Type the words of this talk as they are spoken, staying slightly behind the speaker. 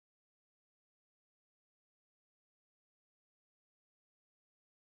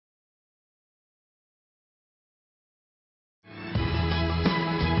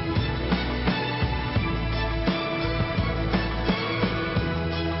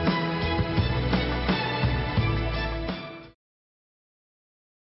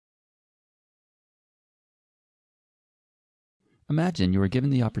Imagine you were given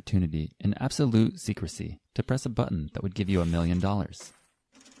the opportunity in absolute secrecy to press a button that would give you $1 million.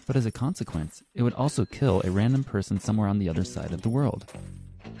 But as a consequence, it would also kill a random person somewhere on the other side of the world.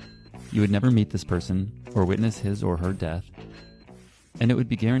 You would never meet this person or witness his or her death, and it would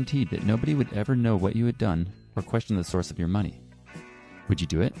be guaranteed that nobody would ever know what you had done or question the source of your money. Would you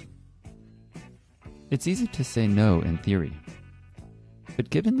do it? It's easy to say no in theory, but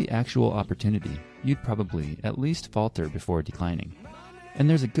given the actual opportunity, you'd probably at least falter before declining. And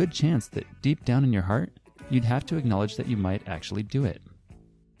there's a good chance that deep down in your heart, you'd have to acknowledge that you might actually do it.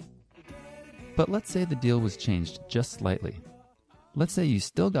 But let's say the deal was changed just slightly. Let's say you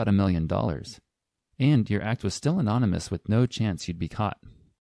still got $1 million, and your act was still anonymous with no chance you'd be caught.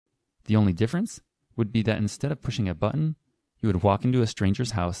 The only difference would be that instead of pushing a button, you would walk into a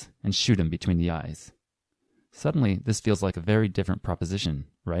stranger's house and shoot him between the eyes. Suddenly, this feels like a very different proposition,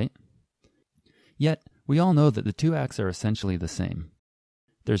 right? Yet, we all know that the two acts are essentially the same.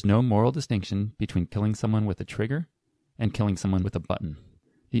 There's no moral distinction between killing someone with a trigger and killing someone with a button.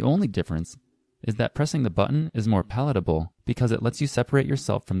 The only difference is that pressing the button is more palatable because it lets you separate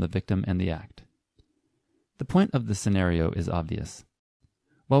yourself from the victim and the act. The point of this scenario is obvious.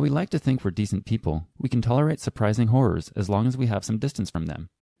 While we like to think we're decent people, we can tolerate surprising horrors as long as we have some distance from them.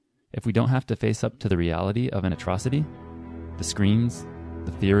 If we don't have to face up to the reality of an atrocity, the screams,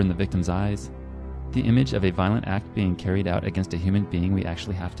 the fear in the victim's eyes, the image of a violent act being carried out against a human being we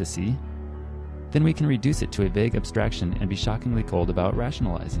actually have to see, then we can reduce it to a vague abstraction and be shockingly cold about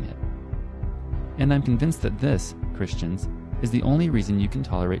rationalizing it. And I'm convinced that this, Christians, is the only reason you can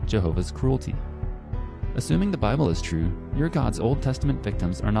tolerate Jehovah's cruelty. Assuming the Bible is true, your God's Old Testament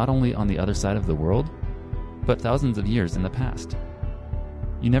victims are not only on the other side of the world, but thousands of years in the past.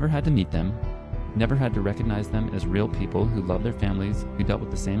 You never had to meet them, never had to recognize them as real people who love their families, who dealt with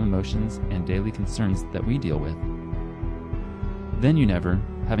the same emotions and daily concerns that we deal with. Then you never,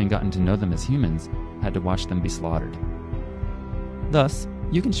 having gotten to know them as humans, had to watch them be slaughtered. Thus,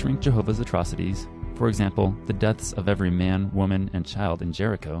 you can shrink Jehovah's atrocities, for example, the deaths of every man, woman, and child in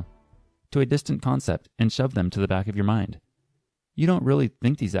Jericho, to a distant concept and shove them to the back of your mind. You don't really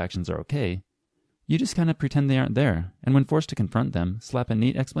think these actions are okay. You just kind of pretend they aren't there, and when forced to confront them, slap a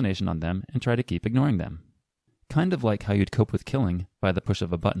neat explanation on them and try to keep ignoring them. Kind of like how you'd cope with killing by the push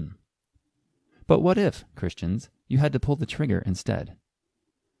of a button. But what if, Christians, you had to pull the trigger instead?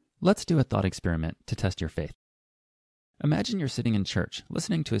 Let's do a thought experiment to test your faith. Imagine you're sitting in church,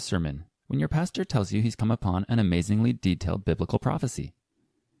 listening to a sermon, when your pastor tells you he's come upon an amazingly detailed biblical prophecy.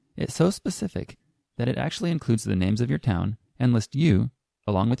 It's so specific that it actually includes the names of your town and lists you,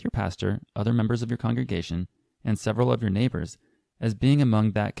 along with your pastor, other members of your congregation, and several of your neighbors, as being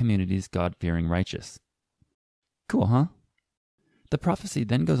among that community's God-fearing righteous. Cool, huh? The prophecy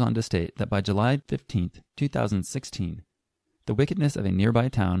then goes on to state that by July 15th, 2016, the wickedness of a nearby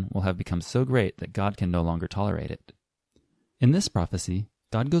town will have become so great that God can no longer tolerate it. In this prophecy,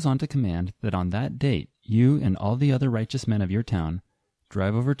 God goes on to command that on that date, you and all the other righteous men of your town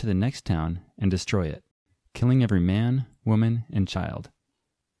drive over to the next town and destroy it, killing every man, woman, and child,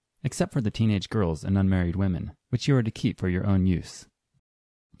 except for the teenage girls and unmarried women, which you are to keep for your own use.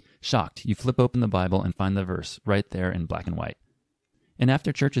 Shocked, you flip open the Bible and find the verse right there in black and white. And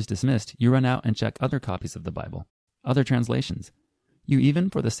after church is dismissed, you run out and check other copies of the Bible, other translations. You even,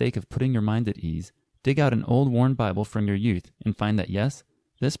 for the sake of putting your mind at ease, dig out an old worn Bible from your youth and find that yes,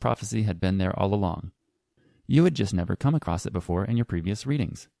 this prophecy had been there all along. You had just never come across it before in your previous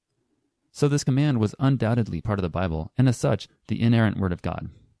readings. So this command was undoubtedly part of the Bible, and as such, the inerrant Word of God.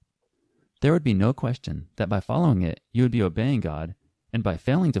 There would be no question that by following it, you would be obeying God, and by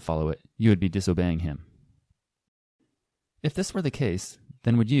failing to follow it, you would be disobeying Him. If this were the case,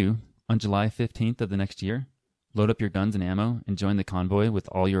 then would you, on July 15th of the next year, load up your guns and ammo and join the convoy with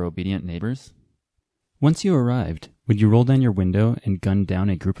all your obedient neighbors? Once you arrived, would you roll down your window and gun down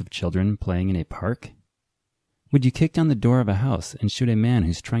a group of children playing in a park? Would you kick down the door of a house and shoot a man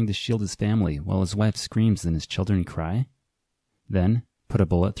who's trying to shield his family while his wife screams and his children cry? Then put a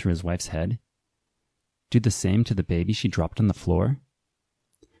bullet through his wife's head? Do the same to the baby she dropped on the floor?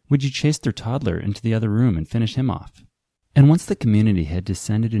 Would you chase their toddler into the other room and finish him off? And once the community had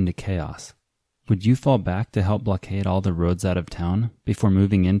descended into chaos, would you fall back to help blockade all the roads out of town before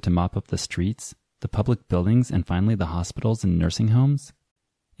moving in to mop up the streets, the public buildings, and finally the hospitals and nursing homes?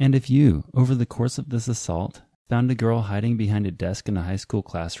 And if you, over the course of this assault, found a girl hiding behind a desk in a high school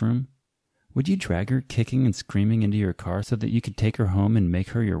classroom, would you drag her kicking and screaming into your car so that you could take her home and make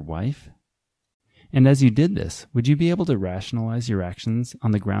her your wife? And as you did this, would you be able to rationalize your actions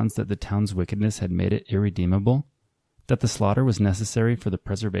on the grounds that the town's wickedness had made it irredeemable, that the slaughter was necessary for the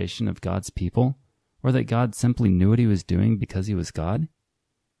preservation of God's people, Or that God simply knew what he was doing because he was God?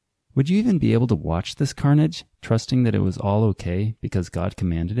 Would you even be able to watch this carnage, trusting that it was all okay because God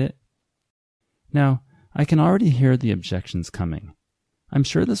commanded it? Now, I can already hear the objections coming. I'm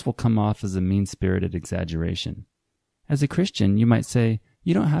sure this will come off as a mean-spirited exaggeration. As a Christian, you might say,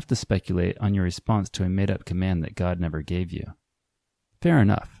 you don't have to speculate on your response to a made-up command that God never gave you. Fair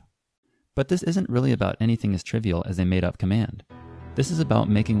enough. But this isn't really about anything as trivial as a made-up command. This is about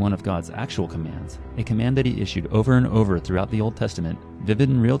making one of God's actual commands, a command that he issued over and over throughout the Old Testament, vivid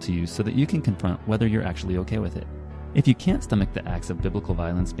and real to you so that you can confront whether you're actually okay with it. If you can't stomach the acts of biblical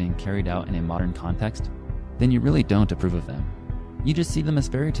violence being carried out in a modern context, then you really don't approve of them. You just see them as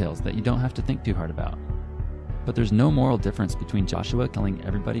fairy tales that you don't have to think too hard about. But there's no moral difference between Joshua killing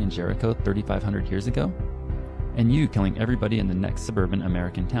everybody in Jericho 3,500 years ago and you killing everybody in the next suburban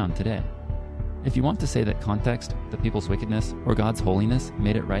American town today. If you want to say that context, the people's wickedness, or God's holiness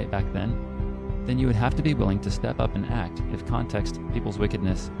made it right back then you would have to be willing to step up and act if context, people's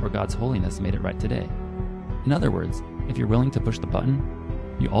wickedness, or God's holiness made it right today. In other words, if you're willing to push the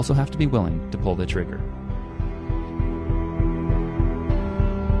button, you also have to be willing to pull the trigger.